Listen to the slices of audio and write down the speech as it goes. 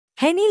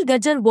Henil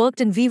Gajjar worked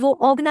in Vivo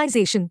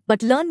organization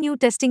but learned new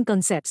testing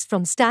concepts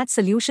from STAD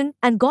Solution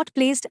and got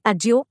placed at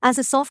Jio as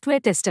a software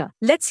tester.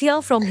 Let's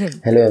hear from him.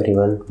 Hello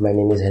everyone, my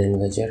name is Henil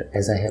Gajjar.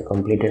 As I have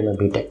completed my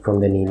BTech from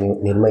the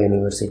Nirma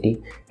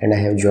University and I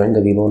have joined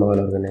the Vivo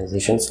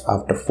organizations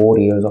after 4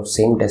 years of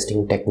same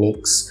testing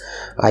techniques.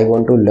 I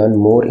want to learn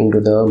more into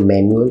the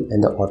manual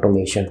and the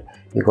automation,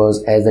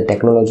 because as the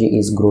technology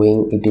is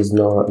growing, it is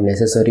not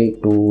necessary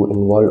to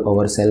involve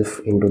ourselves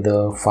into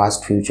the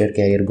fast future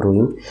career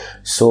growing.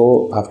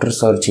 So after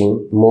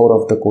searching more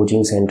of the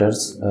coaching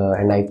centers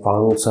and I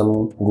found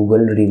some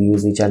Google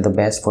reviews which are the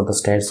best for the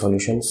STAD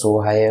solution. So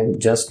I have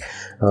just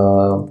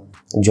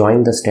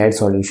joined the STAD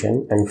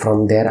solution, and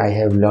from there I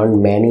have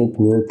learned many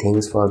new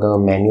things for the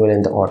manual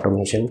and the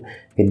automation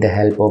with the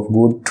help of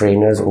good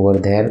trainers over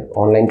there.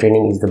 Online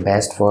training is the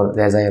best for,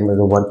 as I am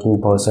a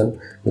working person,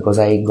 because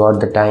I got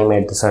the time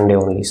at the Sunday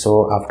only.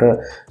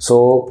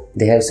 So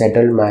they have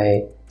settled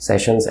my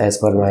sessions as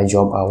per my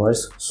job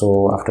hours.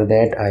 So after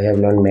that I have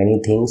learned many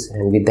things,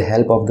 and with the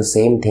help of the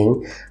same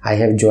thing I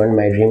have joined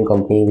my dream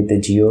company with the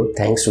Jio,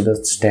 thanks to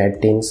the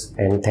STAD teams,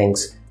 and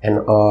thanks. And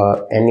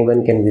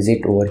anyone can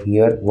visit over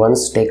here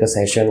once, take a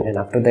session, and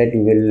after that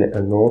you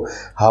will know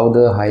how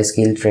the high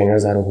skilled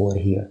trainers are over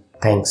here.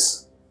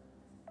 Thanks.